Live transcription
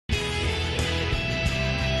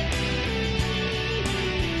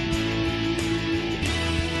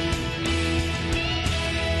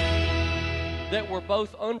that were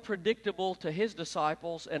both unpredictable to his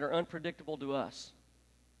disciples and are unpredictable to us.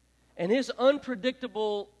 And his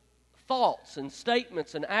unpredictable thoughts and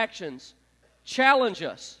statements and actions challenge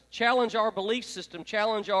us, challenge our belief system,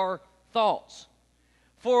 challenge our thoughts.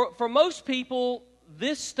 For most people,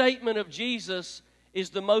 this statement of Jesus is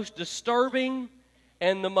the most disturbing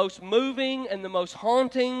and the most moving and the most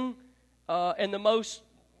haunting and the most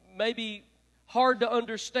maybe hard to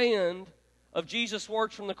understand of Jesus'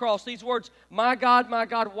 words from the cross. These words, my God,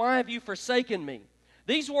 why have you forsaken me?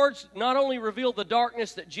 These words not only reveal the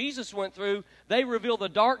darkness that Jesus went through, they reveal the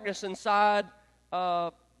darkness inside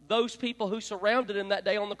those people who surrounded him that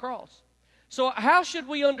day on the cross. So how should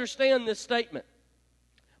we understand this statement?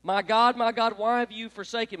 My God, why have you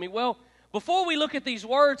forsaken me? Well, before we look at these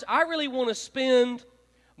words, I really want to spend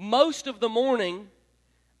most of the morning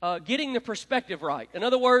getting the perspective right. In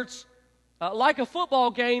other words, like a football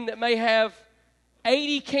game that may have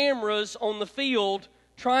 80 cameras on the field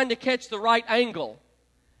trying to catch the right angle,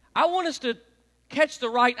 I want us to catch the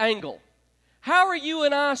right angle. How are you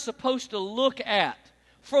and I supposed to look at,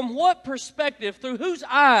 from what perspective, through whose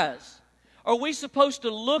eyes are we supposed to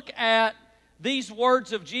look at these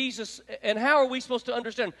words of Jesus, and how are we supposed to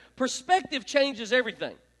understand? Perspective changes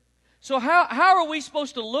everything. So how are we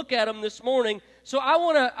supposed to look at them this morning? So I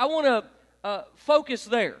want to focus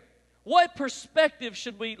there. What perspective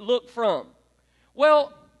should we look from?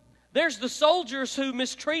 Well, there's the soldiers who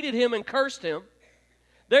mistreated him and cursed him.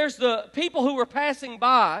 There's the people who were passing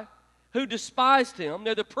by who despised him.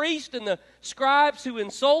 They're the priests and the scribes who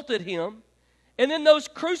insulted him. And then those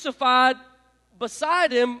crucified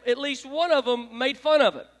beside him, at least one of them made fun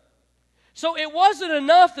of him. So it wasn't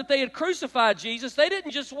enough that they had crucified Jesus. They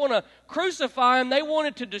didn't just want to crucify him. They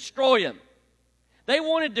wanted to destroy him. They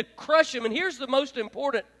wanted to crush him. And here's the most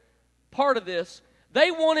important part of this.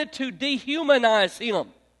 They wanted to dehumanize him.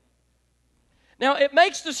 Now, it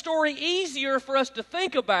makes the story easier for us to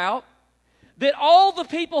think about that all the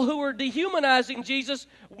people who were dehumanizing Jesus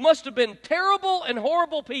must have been terrible and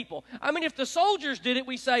horrible people. I mean, if the soldiers did it,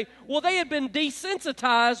 we say, well, they had been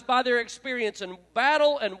desensitized by their experience in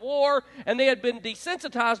battle and war, and they had been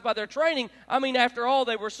desensitized by their training. I mean, after all,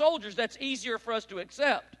 they were soldiers. That's easier for us to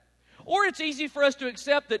accept. Or it's easy for us to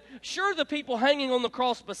accept that, sure, the people hanging on the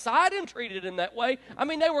cross beside him treated him that way. I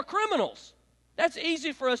mean, they were criminals. That's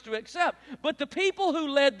easy for us to accept. But the people who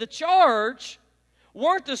led the charge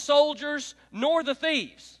weren't the soldiers nor the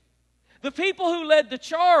thieves. The people who led the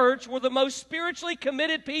charge were the most spiritually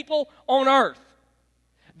committed people on earth.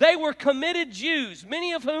 They were committed Jews,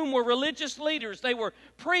 many of whom were religious leaders. They were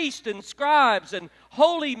priests and scribes and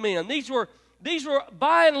holy men. These were,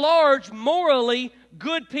 by and large, morally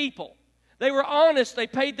good people. They were honest. They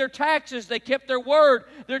paid their taxes. They kept their word.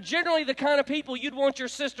 They're generally the kind of people you'd want your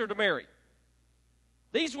sister to marry.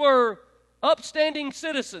 These were upstanding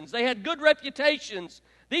citizens. They had good reputations.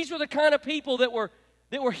 These were the kind of people that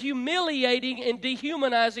were humiliating and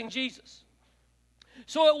dehumanizing Jesus.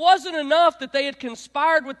 So it wasn't enough that they had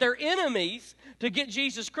conspired with their enemies to get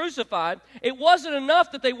Jesus crucified. It wasn't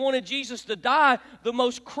enough that they wanted Jesus to die, the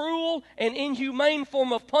most cruel and inhumane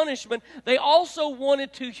form of punishment. They also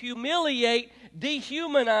wanted to humiliate,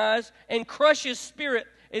 dehumanize, and crush his spirit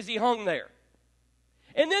as he hung there.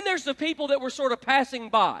 And then there's the people that were sort of passing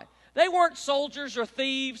by. They weren't soldiers or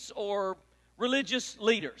thieves or religious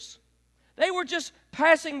leaders. They were just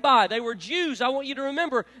passing by. They were Jews. I want you to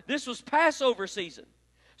remember, this was Passover season.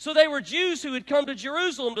 So they were Jews who had come to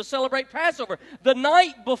Jerusalem to celebrate Passover. The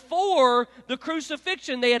night before the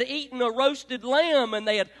crucifixion, they had eaten a roasted lamb and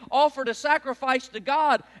they had offered a sacrifice to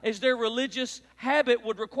God as their religious habit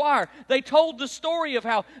would require. They told the story of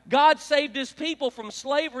how God saved his people from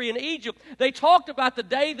slavery in Egypt. They talked about the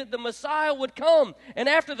day that the Messiah would come. And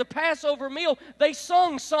after the Passover meal, they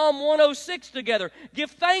sung Psalm 106 together. Give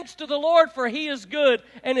thanks to the Lord, for he is good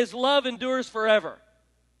and his love endures forever.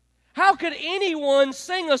 How could anyone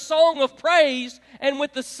sing a song of praise and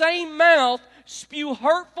with the same mouth spew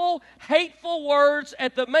hurtful, hateful words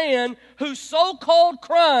at the man whose so-called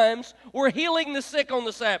crimes were healing the sick on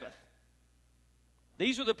the Sabbath?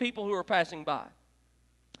 These were the people who were passing by.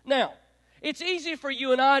 Now, it's easy for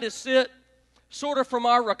you and I to sit sort of from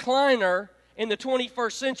our recliner in the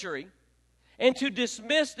 21st century and to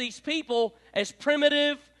dismiss these people as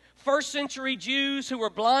primitive, first-century Jews who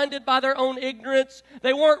were blinded by their own ignorance.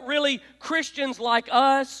 They weren't really Christians like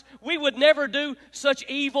us. We would never do such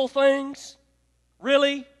evil things.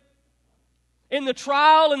 Really? In the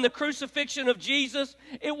trial and the crucifixion of Jesus,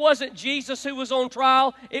 it wasn't Jesus who was on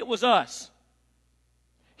trial, it was us.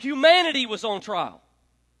 Humanity was on trial.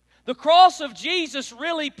 The cross of Jesus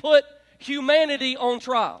really put humanity on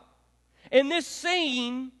trial. In this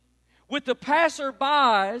scene, with the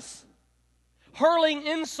passerbys hurling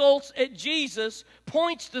insults at Jesus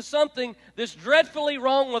points to something that's dreadfully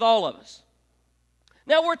wrong with all of us.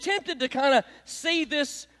 Now, we're tempted to kind of see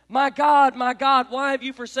this, my God, why have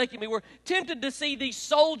you forsaken me? We're tempted to see these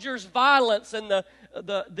soldiers' violence and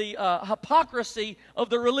the hypocrisy of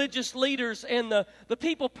the religious leaders and the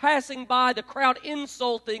people passing by, the crowd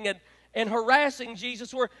insulting and harassing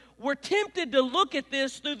Jesus. We're tempted to look at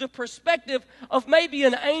this through the perspective of maybe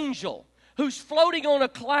an angel who's floating on a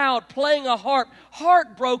cloud, playing a harp,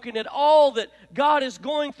 heartbroken at all that God is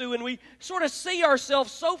going through. And we sort of see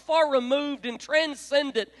ourselves so far removed and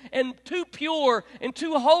transcendent and too pure and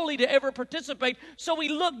too holy to ever participate. So we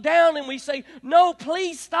look down and we say, no,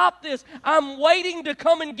 please stop this. I'm waiting to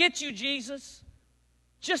come and get you, Jesus.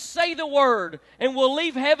 Just say the word, and we'll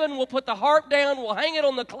leave heaven, we'll put the harp down, we'll hang it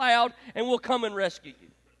on the cloud, and we'll come and rescue you.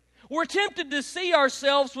 We're tempted to see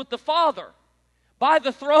ourselves with the Father by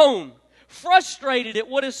the throne, frustrated at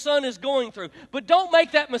what His Son is going through. But don't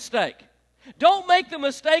make that mistake. Don't make the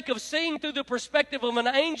mistake of seeing through the perspective of an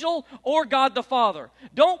angel or God the Father.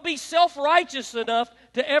 Don't be self-righteous enough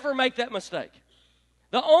to ever make that mistake.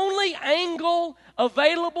 The only angle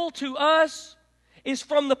available to us is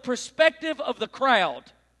from the perspective of the crowd.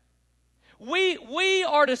 We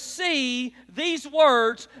are to see these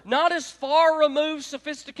words not as far removed,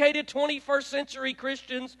 sophisticated 21st century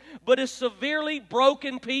Christians, but as severely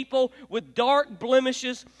broken people with dark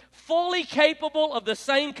blemishes, fully capable of the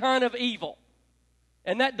same kind of evil.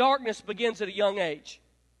 And that darkness begins at a young age.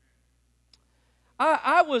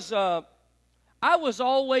 I was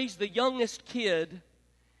always the youngest kid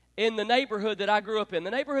in the neighborhood that I grew up in. The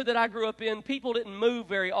neighborhood that I grew up in, people didn't move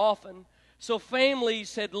very often. So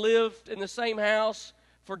families had lived in the same house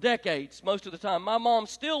for decades, most of the time. My mom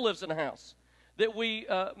still lives in a house that we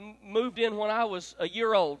moved in when I was a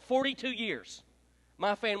year old. 42 years,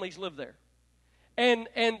 my family's lived there. And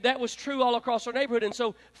that was true all across our neighborhood. And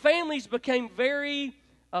so families became very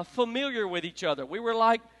familiar with each other. We were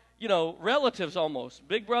like, relatives almost,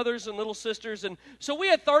 big brothers and little sisters. And so we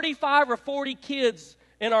had 35 or 40 kids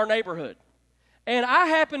in our neighborhood. And I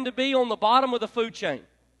happened to be on the bottom of the food chain.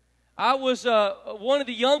 I was one of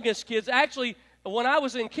the youngest kids. Actually, when I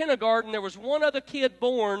was in kindergarten, there was one other kid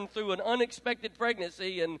born through an unexpected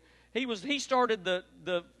pregnancy, and he started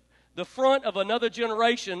the front of another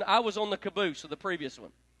generation. I was on the caboose of the previous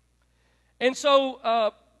one. And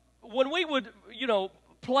so when we would,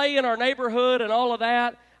 play in our neighborhood and all of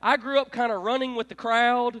that, I grew up kind of running with the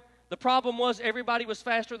crowd. The problem was everybody was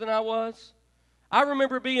faster than I was. I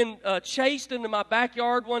remember being chased into my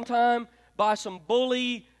backyard one time by some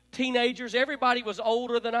bully teenagers. Everybody was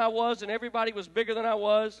older than I was, and everybody was bigger than I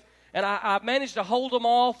was. And I managed to hold them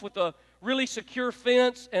off with a really secure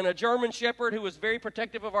fence and a German Shepherd who was very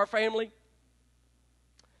protective of our family.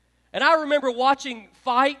 And I remember watching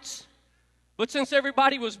fights, but since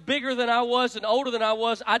everybody was bigger than I was and older than I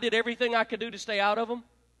was, I did everything I could do to stay out of them.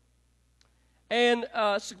 And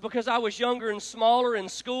because I was younger and smaller in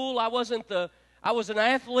school, I was an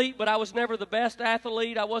athlete, but I was never the best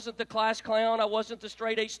athlete. I wasn't the class clown. I wasn't the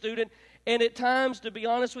straight-A student. And at times, to be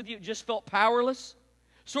honest with you, it just felt powerless,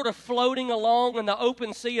 sort of floating along in the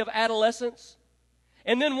open sea of adolescence.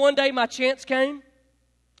 And then one day my chance came.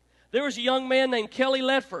 There was a young man named Kelly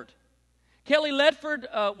Ledford. Kelly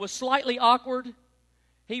Ledford was slightly awkward.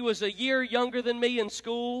 He was a year younger than me in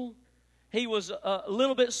school. He was a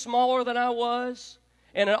little bit smaller than I was.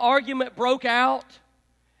 And an argument broke out.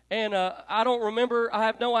 And I don't remember, I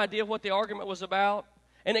have no idea what the argument was about.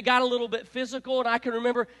 And it got a little bit physical, and I can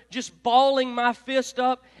remember just balling my fist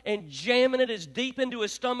up and jamming it as deep into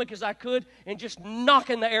his stomach as I could and just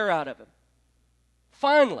knocking the air out of him.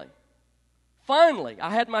 Finally, I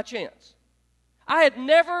had my chance. I had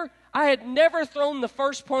never thrown the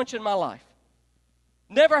first punch in my life.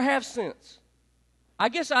 Never have since. I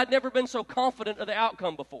guess I'd never been so confident of the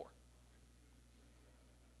outcome before.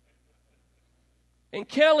 And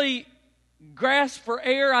Kelly grasped for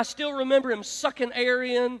air. I still remember him sucking air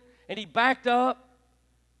in, and he backed up.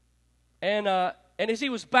 And as he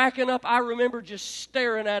was backing up, I remember just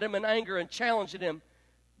staring at him in anger and challenging him.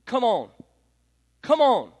 Come on.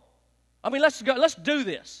 I mean, let's go. Let's do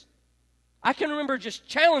this. I can remember just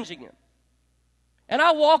challenging him. And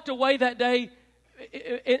I walked away that day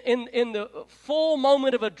in the full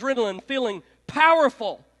moment of adrenaline, feeling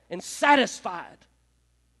powerful and satisfied.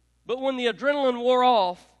 But when the adrenaline wore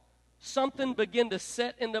off, something began to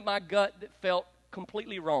set into my gut that felt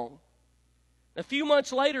completely wrong. A few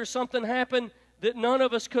months later, something happened that none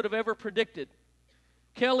of us could have ever predicted.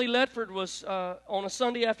 Kelly Ledford was on a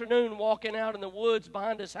Sunday afternoon walking out in the woods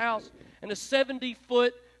behind his house, and a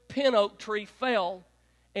 70-foot pin oak tree fell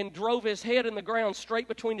and drove his head in the ground straight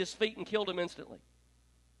between his feet and killed him instantly.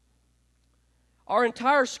 Our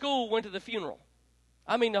entire school went to the funeral.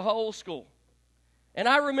 I mean, the whole school. And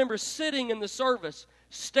I remember sitting in the service,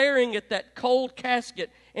 staring at that cold casket,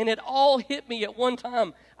 and it all hit me at one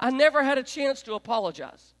time. I never had a chance to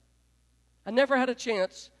apologize. I never had a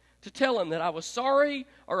chance to tell him that I was sorry,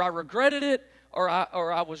 or I regretted it, or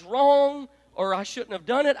I was wrong, or I shouldn't have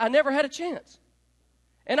done it. I never had a chance.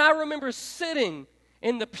 And I remember sitting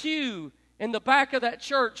in the pew in the back of that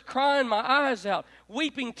church, crying my eyes out,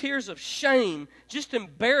 weeping tears of shame, just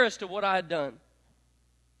embarrassed of what I had done.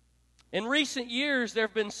 In recent years, there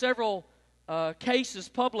have been several cases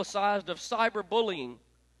publicized of cyberbullying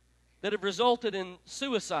that have resulted in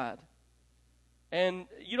suicide. And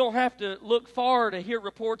you don't have to look far to hear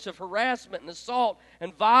reports of harassment and assault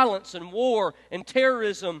and violence and war and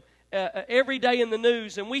terrorism every day in the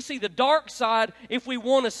news. And we see the dark side if we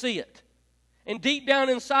want to see it. And deep down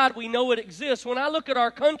inside, we know it exists. When I look at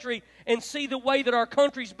our country and see the way that our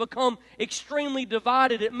country's become extremely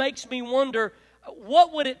divided, it makes me wonder,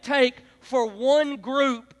 what would it take for one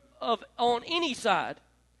group on any side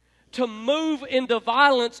to move into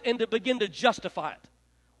violence and to begin to justify it?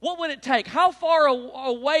 What would it take? How far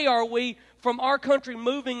away are we from our country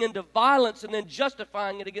moving into violence and then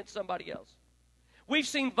justifying it against somebody else? We've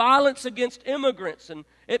seen violence against immigrants and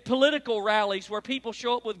at political rallies where people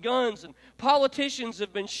show up with guns, and politicians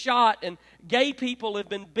have been shot, and gay people have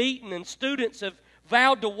been beaten, and students have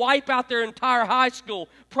vowed to wipe out their entire high school.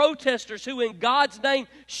 Protesters who in God's name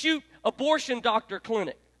shoot abortion clinic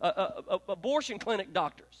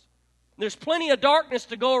doctors. There's plenty of darkness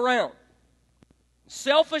to go around.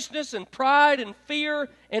 Selfishness and pride and fear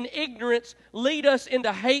and ignorance lead us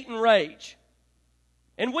into hate and rage.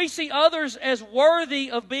 And we see others as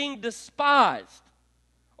worthy of being despised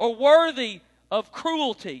or worthy of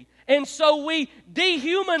cruelty. And so we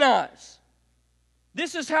dehumanize.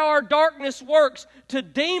 This is how our darkness works, to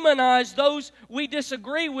demonize those we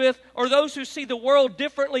disagree with or those who see the world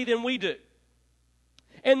differently than we do.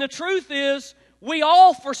 And the truth is, we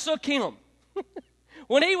all forsook Him.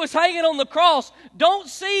 When He was hanging on the cross, don't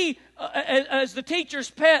see as the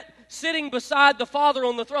teacher's pet sitting beside the Father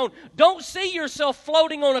on the throne. Don't see yourself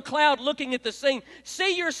floating on a cloud looking at the scene.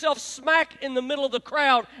 See yourself smack in the middle of the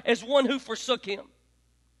crowd as one who forsook Him.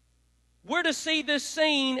 We're to see this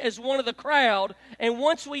scene as one of the crowd, and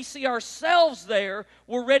once we see ourselves there,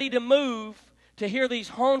 we're ready to move to hear these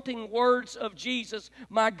haunting words of Jesus.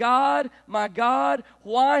 My God,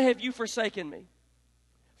 why have you forsaken me?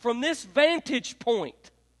 From this vantage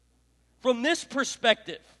point, from this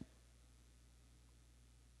perspective,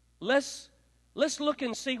 let's look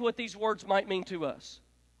and see what these words might mean to us.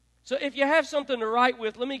 So if you have something to write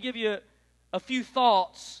with, let me give you a few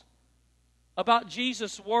thoughts about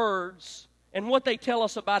Jesus' words and what they tell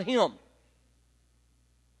us about Him.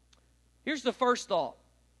 Here's the first thought.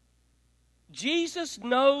 Jesus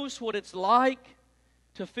knows what it's like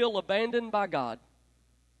to feel abandoned by God.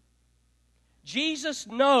 Jesus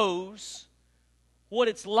knows what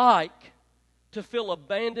it's like to feel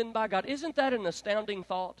abandoned by God. Isn't that an astounding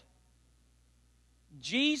thought?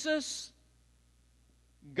 Jesus,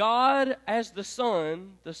 God as the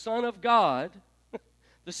Son of God,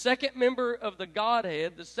 the second member of the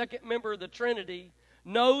Godhead, the second member of the Trinity,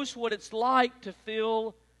 knows what it's like to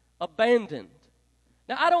feel abandoned.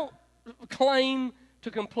 Now, I don't claim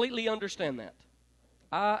to completely understand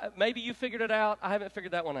that. Maybe you figured it out. I haven't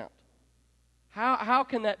figured that one out. How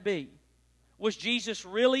can that be? Was Jesus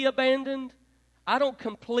really abandoned? I don't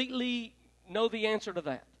completely know the answer to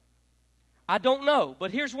that. I don't know,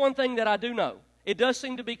 but here's one thing that I do know. It does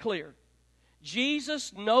seem to be clear.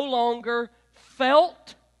 Jesus no longer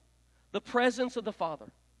felt the presence of the Father.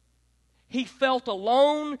 He felt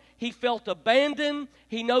alone. He felt abandoned.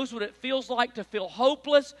 He knows what it feels like to feel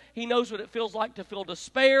hopeless. He knows what it feels like to feel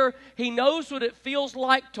despair. He knows what it feels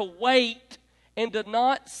like to wait and to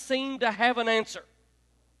not seem to have an answer.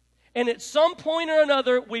 And at some point or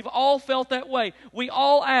another, we've all felt that way. We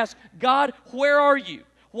all ask, God, where are you?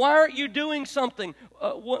 Why aren't you doing something?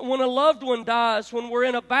 When a loved one dies, when we're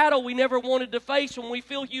in a battle we never wanted to face, when we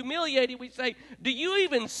feel humiliated, we say, do you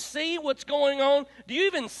even see what's going on? Do you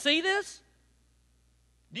even see this?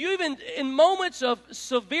 Do you even, in moments of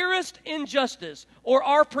severest injustice or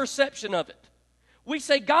our perception of it, we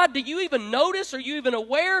say, God, do you even notice? Are you even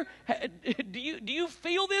aware? Do you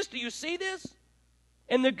feel this? Do you see this?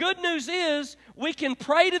 And the good news is we can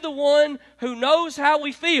pray to the one who knows how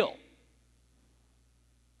we feel.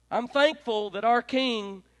 I'm thankful that our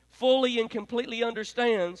King fully and completely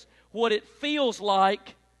understands what it feels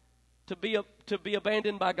like to be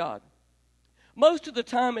abandoned by God. Most of the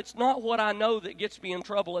time, it's not what I know that gets me in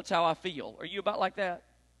trouble, it's how I feel. Are you about like that?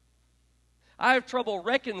 I have trouble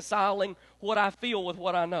reconciling what I feel with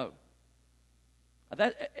what I know.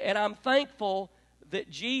 And I'm thankful that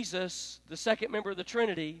Jesus, the second member of the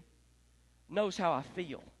Trinity, knows how I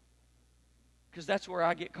feel, because that's where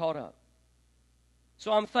I get caught up.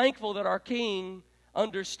 So I'm thankful that our King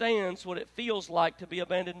understands what it feels like to be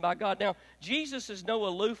abandoned by God. Now, Jesus is no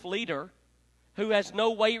aloof leader who has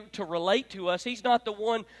no way to relate to us. He's not the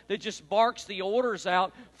one that just barks the orders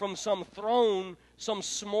out from some throne, some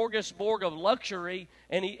smorgasbord of luxury,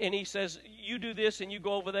 and he says, you do this and you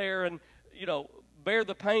go over there and, bear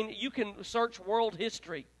the pain. You can search world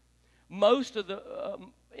history. Most of the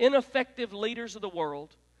ineffective leaders of the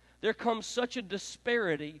world, there comes such a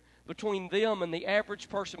disparity between them and the average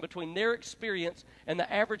person, between their experience and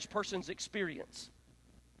the average person's experience,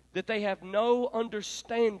 that they have no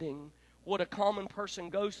understanding what a common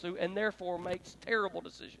person goes through and therefore makes terrible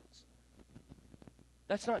decisions.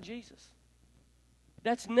 That's not Jesus.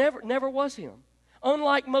 That's never was him.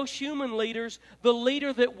 Unlike most human leaders, the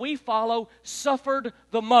leader that we follow suffered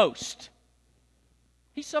the most.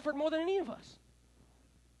 He suffered more than any of us.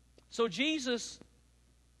 So Jesus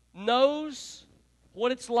knows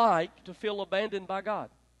what it's like to feel abandoned by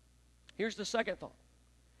God. Here's the second thought.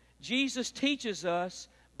 Jesus teaches us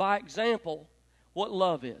by example what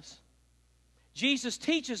love is. Jesus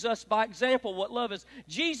teaches us by example what love is.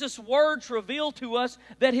 Jesus' words reveal to us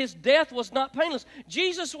that his death was not painless.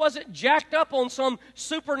 Jesus wasn't jacked up on some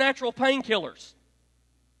supernatural painkillers.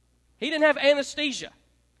 He didn't have anesthesia.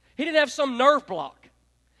 He didn't have some nerve block.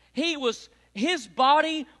 His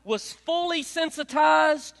body was fully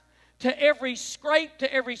sensitized to every scrape,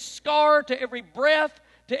 to every scar, to every breath,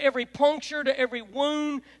 to every puncture, to every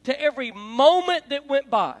wound, to every moment that went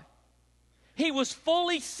by. He was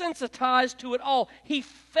fully sensitized to it all. He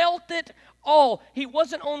felt it all. He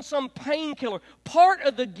wasn't on some painkiller. Part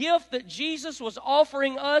of the gift that Jesus was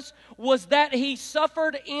offering us was that he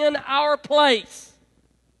suffered in our place.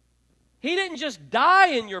 He didn't just die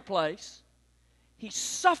in your place. He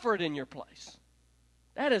suffered in your place.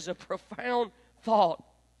 That is a profound thought.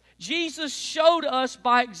 Jesus showed us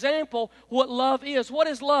by example what love is. What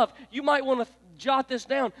is love? You might want to jot this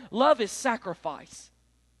down. Love is sacrifice.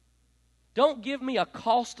 Don't give me a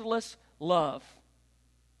costless love.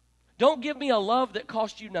 Don't give me a love that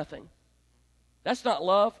costs you nothing. That's not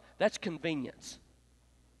love, that's convenience.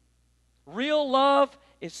 Real love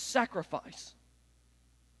is sacrifice.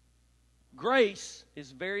 Grace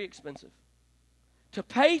is very expensive. To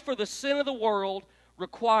pay for the sin of the world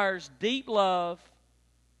requires deep love,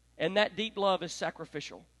 and that deep love is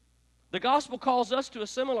sacrificial. The gospel calls us to a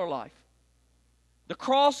similar life. The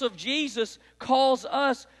cross of Jesus calls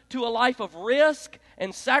us to a life of risk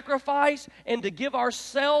and sacrifice and to give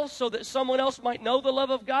ourselves so that someone else might know the love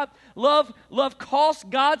of God. Love costs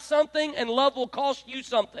God something, and love will cost you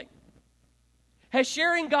something. Has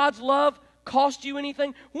sharing God's love cost you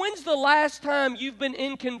anything? When's the last time you've been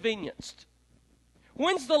inconvenienced?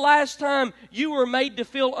 When's the last time you were made to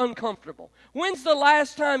feel uncomfortable? When's the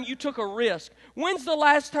last time you took a risk? When's the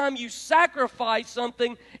last time you sacrificed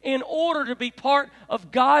something in order to be part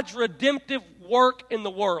of God's redemptive work in the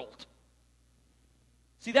world?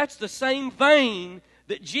 See, that's the same vein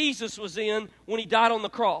that Jesus was in when he died on the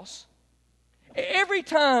cross. Every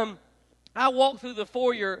time I walk through the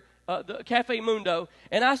foyer, the Cafe Mundo,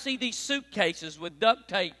 and I see these suitcases with duct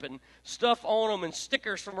tape and stuff on them and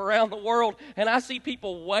stickers from around the world, and I see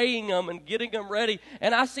people weighing them and getting them ready,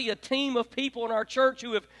 and I see a team of people in our church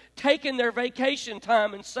who have taken their vacation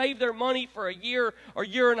time and saved their money for a year or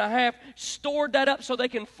year and a half, stored that up so they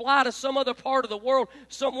can fly to some other part of the world,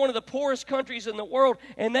 one of the poorest countries in the world,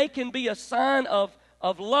 and they can be a sign of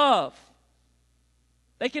love.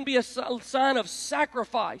 They can be a sign of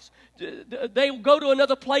sacrifice. They will go to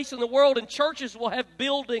another place in the world, and churches will have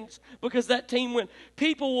buildings because that team went.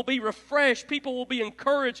 People will be refreshed. People will be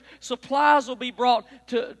encouraged. Supplies will be brought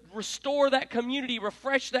to restore that community,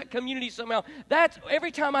 refresh that community somehow.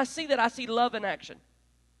 Every time I see that, I see love in action.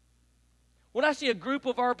 When I see a group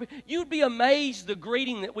of our people, you'd be amazed the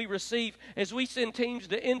greeting that we receive as we send teams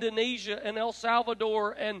to Indonesia and El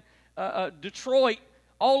Salvador and Detroit,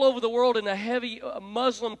 all over the world in a heavy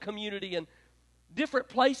Muslim community and different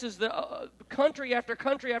places, country after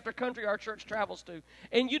country after country our church travels to.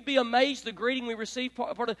 And you'd be amazed the greeting we receive.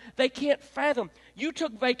 They can't fathom. You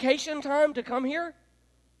took vacation time to come here?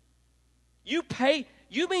 You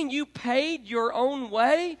mean you paid your own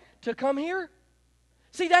way to come here?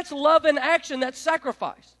 See, that's love in action. That's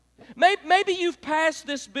sacrifice. Maybe you've passed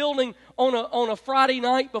this building on a Friday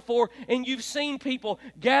night before, and you've seen people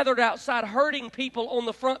gathered outside hurting people on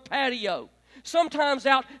the front patio. sometimes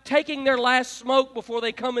out taking their last smoke before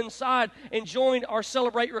they come inside and join our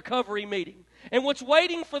Celebrate Recovery meeting. And what's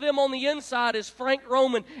waiting for them on the inside is Frank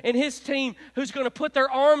Roman and his team, who's going to put their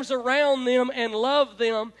arms around them and love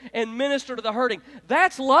them and minister to the hurting.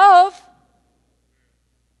 That's love.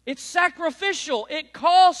 It's sacrificial. It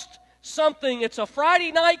costs something. It's a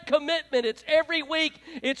Friday night commitment. It's every week.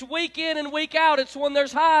 It's week in and week out. It's when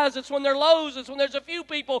there's highs. It's when there's lows. It's when there's a few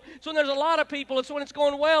people. It's when there's a lot of people. It's when it's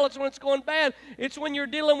going well. It's when it's going bad. It's when you're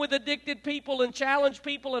dealing with addicted people and challenged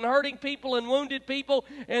people and hurting people and wounded people,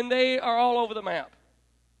 and they are all over the map.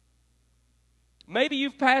 Maybe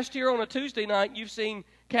you've passed here on a Tuesday night and you've seen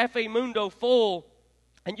Cafe Mundo full,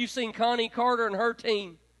 and you've seen Connie Carter and her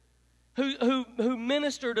team who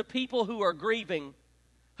minister to people who are grieving,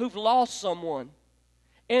 who've lost someone.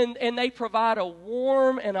 And they provide a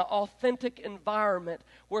warm and an authentic environment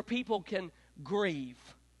where people can grieve,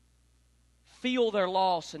 feel their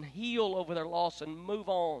loss and heal over their loss and move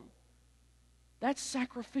on. That's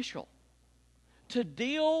sacrificial. To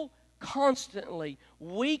deal constantly,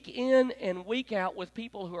 week in and week out, with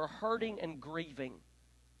people who are hurting and grieving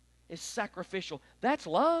is sacrificial. That's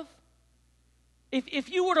love.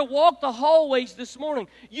 If you were to walk the hallways this morning,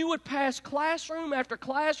 you would pass classroom after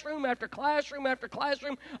classroom after classroom after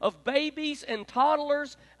classroom of babies and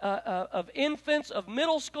toddlers, of infants, of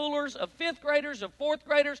middle schoolers, of fifth graders, of fourth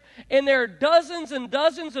graders, and there are dozens and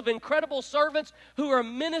dozens of incredible servants who are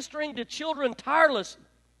ministering to children tirelessly.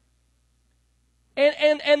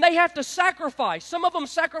 And they have to sacrifice. Some of them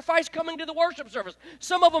sacrifice coming to the worship service.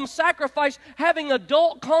 Some of them sacrifice having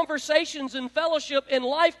adult conversations and fellowship in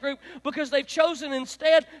life group because they've chosen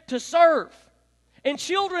instead to serve. And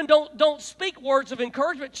children don't speak words of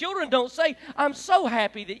encouragement. Children don't say, "I'm so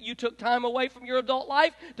happy that you took time away from your adult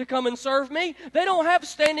life to come and serve me." They don't have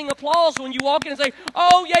standing applause when you walk in and say,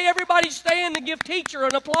 "Oh, yay, everybody stand and give teacher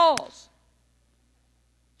an applause."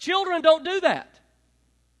 Children don't do that.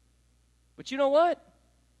 But you know what?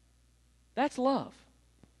 That's love.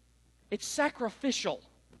 It's sacrificial.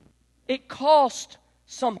 It costs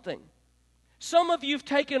something. Some of you have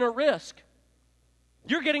taken a risk.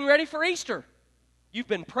 You're getting ready for Easter. You've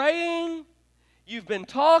been praying, you've been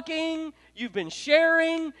talking, you've been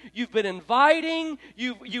sharing, you've been inviting,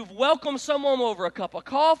 you've welcomed someone over a cup of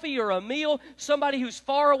coffee or a meal, somebody who's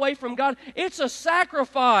far away from God. It's a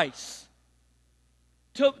sacrifice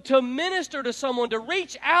to minister to someone, to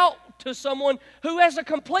reach out to someone who has a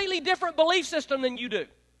completely different belief system than you do,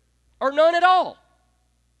 or none at all.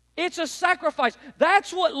 It's a sacrifice.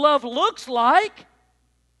 That's what love looks like.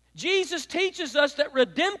 Jesus teaches us that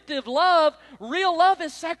redemptive love, real love,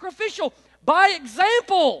 is sacrificial. By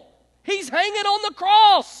example, He's hanging on the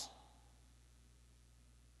cross.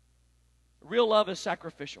 Real love is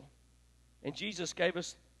sacrificial. And Jesus gave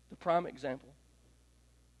us the prime example.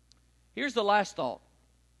 Here's the last thought.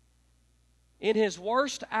 In His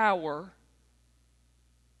worst hour,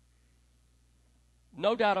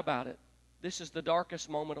 no doubt about it, this is the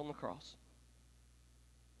darkest moment on the cross.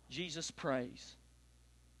 Jesus prays.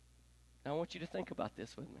 Now I want you to think about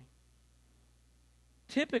this with me.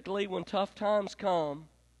 Typically, when tough times come,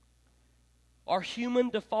 our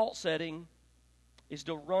human default setting is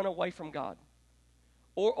to run away from God.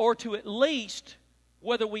 Or to at least,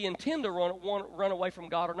 whether we intend to run away from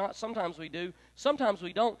God or not, sometimes we do, sometimes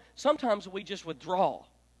we don't. Sometimes we just withdraw.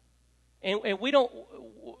 And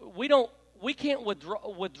we can't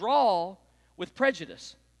withdraw with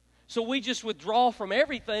prejudice. So we just withdraw from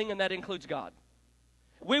everything, and that includes God.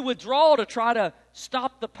 We withdraw to try to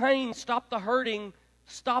stop the pain, stop the hurting,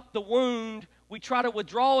 stop the wound. We try to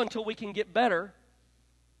withdraw until we can get better.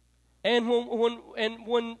 And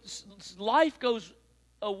when life goes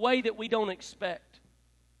a way that we don't expect,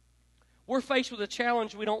 we're faced with a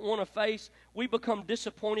challenge we don't want to face, we become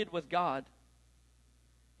disappointed with God.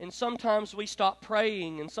 And sometimes we stop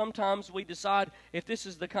praying, and sometimes we decide, if this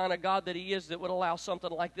is the kind of God that He is that would allow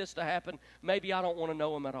something like this to happen, maybe I don't want to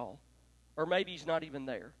know Him at all. Or maybe He's not even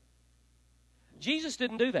there. Jesus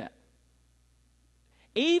didn't do that.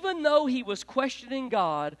 Even though He was questioning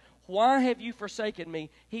God, "Why have you forsaken me?"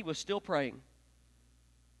 He was still praying.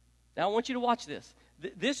 Now I want you to watch this.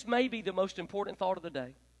 This may be the most important thought of the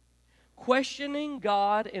day. Questioning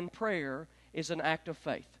God in prayer is an act of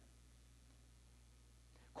faith.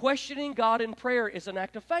 Questioning God in prayer is an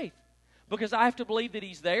act of faith. Because I have to believe that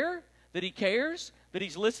He's there, that He cares, that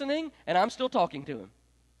He's listening, and I'm still talking to Him.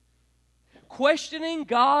 Questioning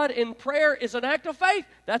God in prayer is an act of faith.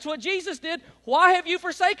 That's what Jesus did. "Why have you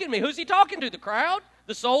forsaken me?" Who's He talking to? The crowd?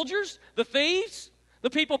 The soldiers? The thieves? The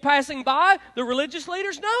people passing by? The religious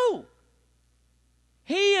leaders? No.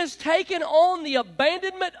 He has taken on the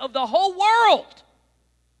abandonment of the whole world.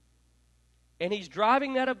 And he's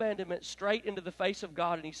driving that abandonment straight into the face of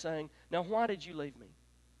God, and he's saying, now why did you leave me?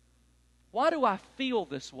 Why do I feel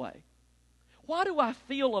this way? Why do I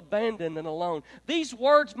feel abandoned and alone? These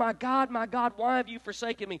words, my God, why have you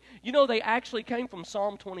forsaken me? You know, they actually came from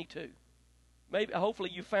Psalm 22.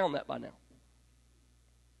 Hopefully you found that by now.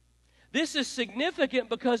 This is significant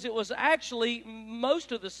because it was actually,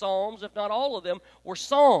 most of the Psalms, if not all of them, were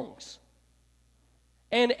songs.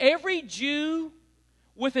 And every Jew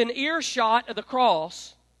with an earshot of the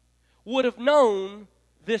cross would have known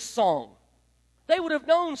this song. They would have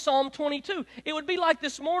known Psalm 22. It would be like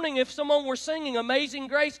this morning if someone were singing Amazing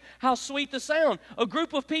Grace, how sweet the sound. A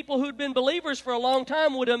group of people who'd been believers for a long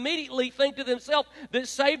time would immediately think to themselves, that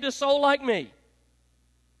saved a soul like me.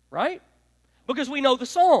 Right? Because we know the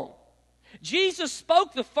song. Jesus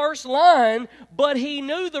spoke the first line, but he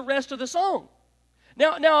knew the rest of the song.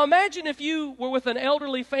 Now imagine if you were with an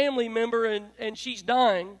elderly family member and she's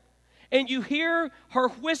dying, and you hear her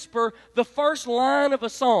whisper the first line of a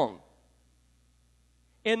song,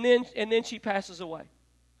 and then she passes away.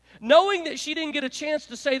 Knowing that she didn't get a chance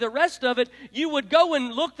to say the rest of it, you would go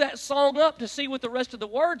and look that song up to see what the rest of the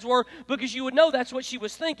words were, because you would know that's what she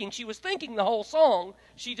was thinking. She was thinking the whole song.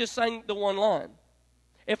 She just sang the one line.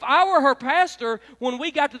 If I were her pastor, when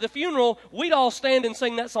we got to the funeral, we'd all stand and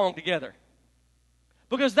sing that song together.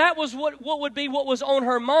 Because that was what was on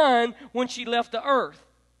her mind when she left the earth.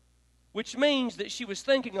 Which means that she was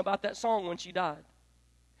thinking about that song when she died.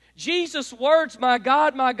 Jesus' words, my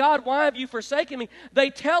God, why have you forsaken me? They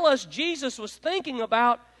tell us Jesus was thinking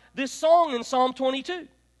about this song in Psalm 22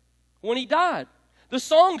 when he died. The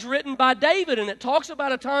song's written by David, and it talks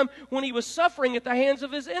about a time when he was suffering at the hands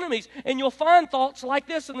of his enemies. And you'll find thoughts like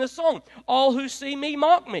this in this song. All who see me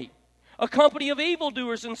mock me. A company of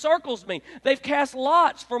evildoers encircles me. They've cast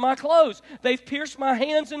lots for my clothes. They've pierced my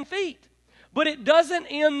hands and feet. But it doesn't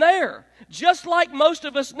end there. Just like most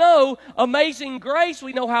of us know, Amazing Grace,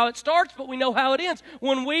 we know how it starts, but we know how it ends.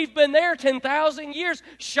 When we've been there 10,000 years,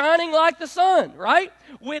 shining like the sun, right?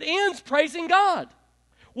 It ends praising God.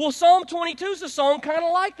 Well, Psalm 22 is a song kind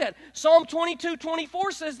of like that. Psalm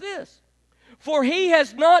 22:24 says this, for he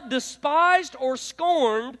has not despised or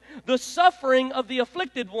scorned the suffering of the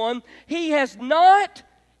afflicted one. He has not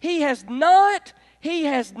hidden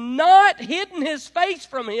his face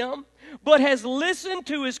from him, but has listened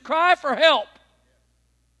to his cry for help.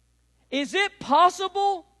 Is it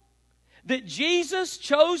possible that Jesus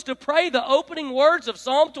chose to pray the opening words of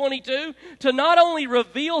Psalm 22 to not only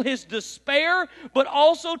reveal his despair, but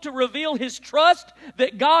also to reveal his trust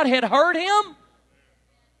that God had heard him?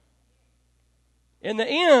 In the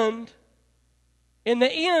end,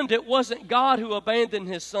 it wasn't God who abandoned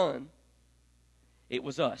his son. It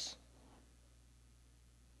was us.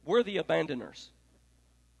 We're the abandoners.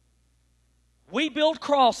 We build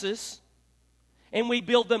crosses, and we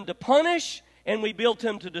build them to punish, and we build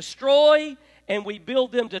them to destroy, and we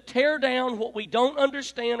build them to tear down what we don't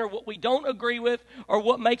understand or what we don't agree with or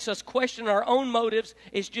what makes us question our own motives.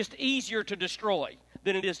 Is just easier to destroy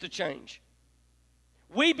than it is to change.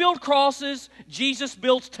 We build crosses, Jesus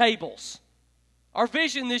builds tables. Our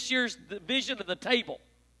vision this year is the vision of the table.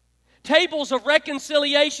 Tables of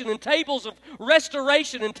reconciliation and tables of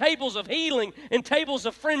restoration and tables of healing and tables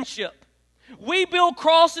of friendship. We build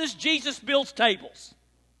crosses, Jesus builds tables.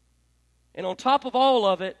 And on top of all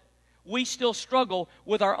of it, we still struggle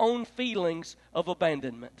with our own feelings of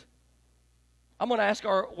abandonment. I'm going to ask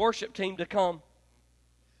our worship team to come.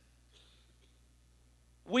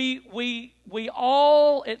 We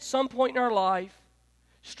all, at some point in our life,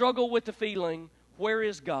 struggle with the feeling, where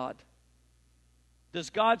is God? Does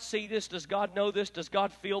God see this? Does God know this? Does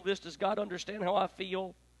God feel this? Does God understand how I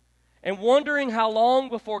feel? And wondering how long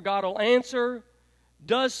before God will answer,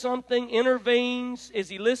 does something, intervenes, is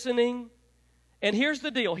he listening? And here's the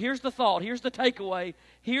deal, here's the thought, here's the takeaway,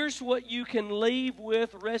 here's what you can leave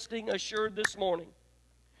with resting assured this morning.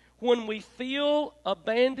 When we feel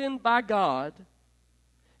abandoned by God,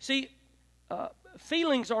 see,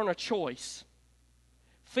 feelings aren't a choice.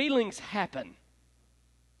 Feelings happen,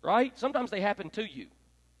 right? Sometimes they happen to you.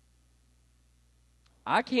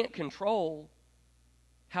 I can't control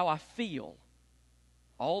how I feel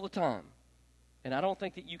all the time. And I don't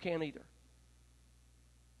think that you can either.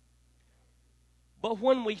 But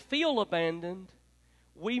when we feel abandoned,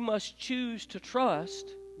 we must choose to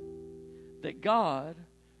trust that God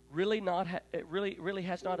really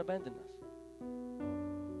has not abandoned us.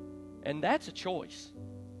 And that's a choice.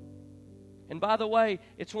 And by the way,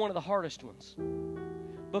 it's one of the hardest ones.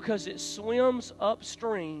 Because it swims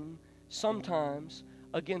upstream sometimes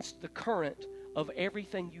against the current of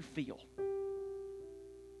everything you feel.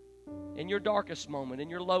 In your darkest moment, in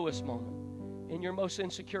your lowest moment, in your most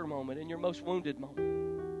insecure moment, in your most wounded moment,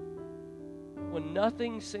 when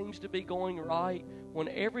nothing seems to be going right,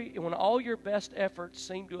 when all your best efforts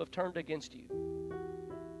seem to have turned against you.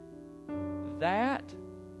 That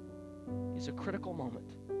is a critical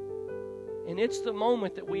moment. And it's the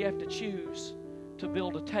moment that we have to choose to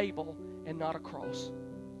build a table and not a cross.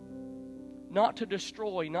 Not to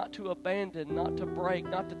destroy, not to abandon, not to break,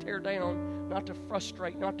 not to tear down, not to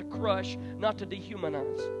frustrate, not to crush, not to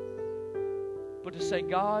dehumanize. But to say,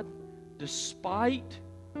 God, despite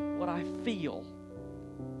what I feel,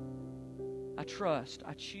 I trust,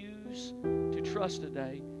 I choose to trust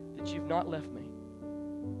today that you've not left me.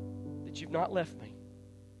 That you've not left me.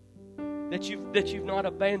 That you've not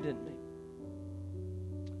abandoned me.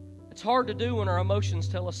 It's hard to do when our emotions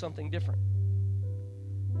tell us something different.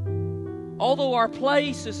 Although our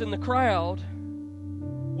place is in the crowd,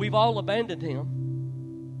 we've all abandoned Him,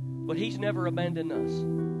 but He's never abandoned us.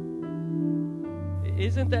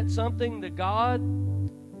 Isn't that something that God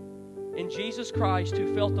in Jesus Christ,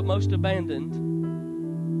 who felt the most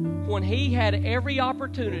abandoned, when He had every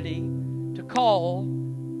opportunity to call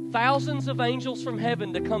thousands of angels from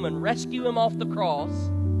heaven to come and rescue Him off the cross,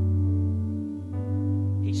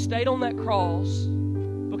 He stayed on that cross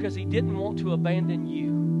because He didn't want to abandon you.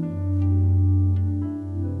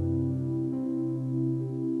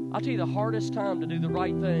 I'll tell you, the hardest time to do the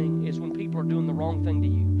right thing is when people are doing the wrong thing to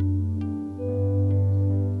you.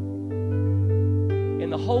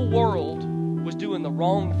 And the whole world was doing the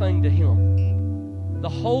wrong thing to Him. The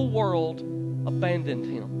whole world abandoned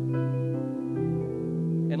Him.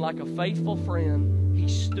 And like a faithful friend, He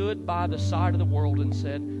stood by the side of the world and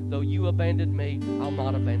said, though you abandoned me, I'll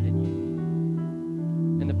not abandon you.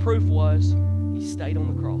 And the proof was, He stayed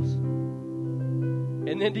on the cross.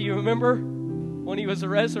 And then do you remember when He was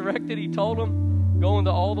resurrected, He told them, go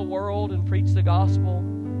into all the world and preach the gospel,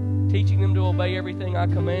 teaching them to obey everything I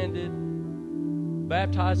commanded,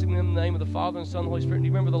 baptizing them in the name of the Father and Son and the Holy Spirit. Do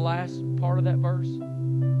you remember the last part of that verse?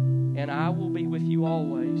 And I will be with you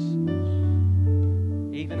always,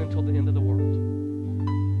 even until the end of the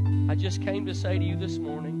world. I just came to say to you this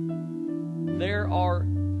morning, there are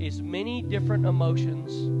as many different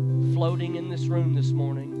emotions floating in this room this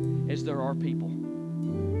morning as there are people.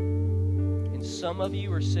 And some of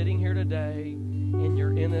you are sitting here today and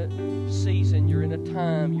you're in a season, you're in a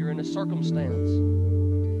time, you're in a circumstance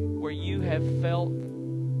where you have felt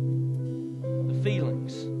the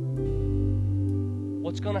feelings.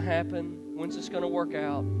 What's going to happen? When's this going to work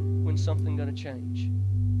out? When's something going to change?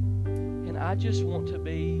 And I just want to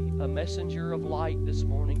be a messenger of light this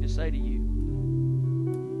morning to say to you,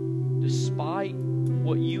 despite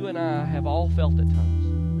what you and I have all felt at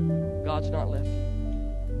times, God's not left you.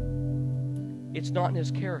 It's not in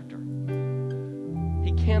His character.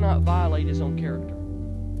 He cannot violate His own character.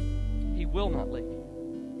 He will not leave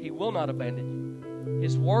you. He will not abandon you.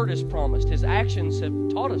 His word is promised. His actions have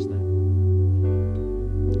taught us that.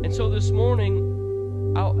 And so this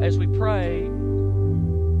morning, as we pray,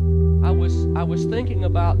 I was thinking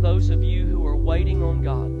about those of you who are waiting on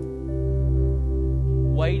God.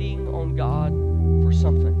 Waiting on God for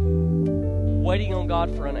something. Waiting on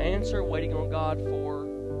God for an answer. Waiting on God for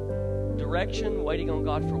direction. Waiting on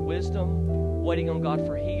God for wisdom. Waiting on God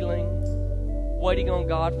for healing. Waiting on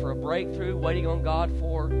God for a breakthrough. Waiting on God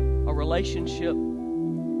for a relationship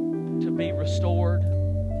to be restored.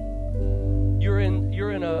 You're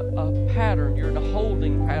in a pattern. You're in a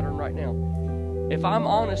holding pattern right now. If I'm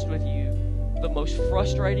honest with you, the most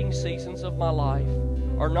frustrating seasons of my life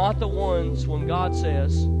are not the ones when God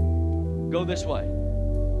says, go this way.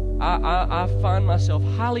 I find myself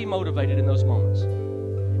highly motivated in those moments.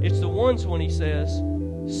 It's the ones when He says,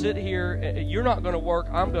 sit here, you're not going to work,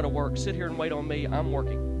 I'm going to work. Sit here and wait on me, I'm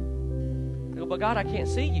working. I go, but God, I can't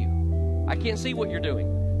see you. I can't see what you're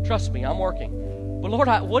doing. Trust me, I'm working. But Lord,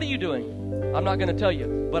 what are you doing? I'm not going to tell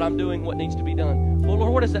you, but I'm doing what needs to be done. Well,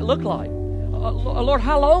 Lord, what does that look like? Lord,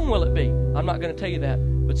 how long will it be? I'm not going to tell you that,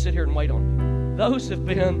 but sit here and wait on me. Those have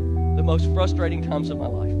been the most frustrating times of my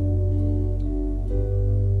life.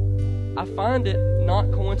 I find it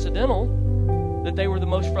not coincidental that they were the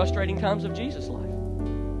most frustrating times of Jesus' life.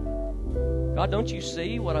 God, don't you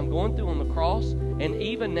see what I'm going through on the cross? And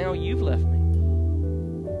even now you've left me.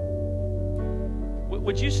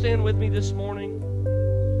 Would you stand with me this morning?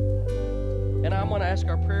 And I'm going to ask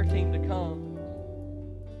our prayer team to come.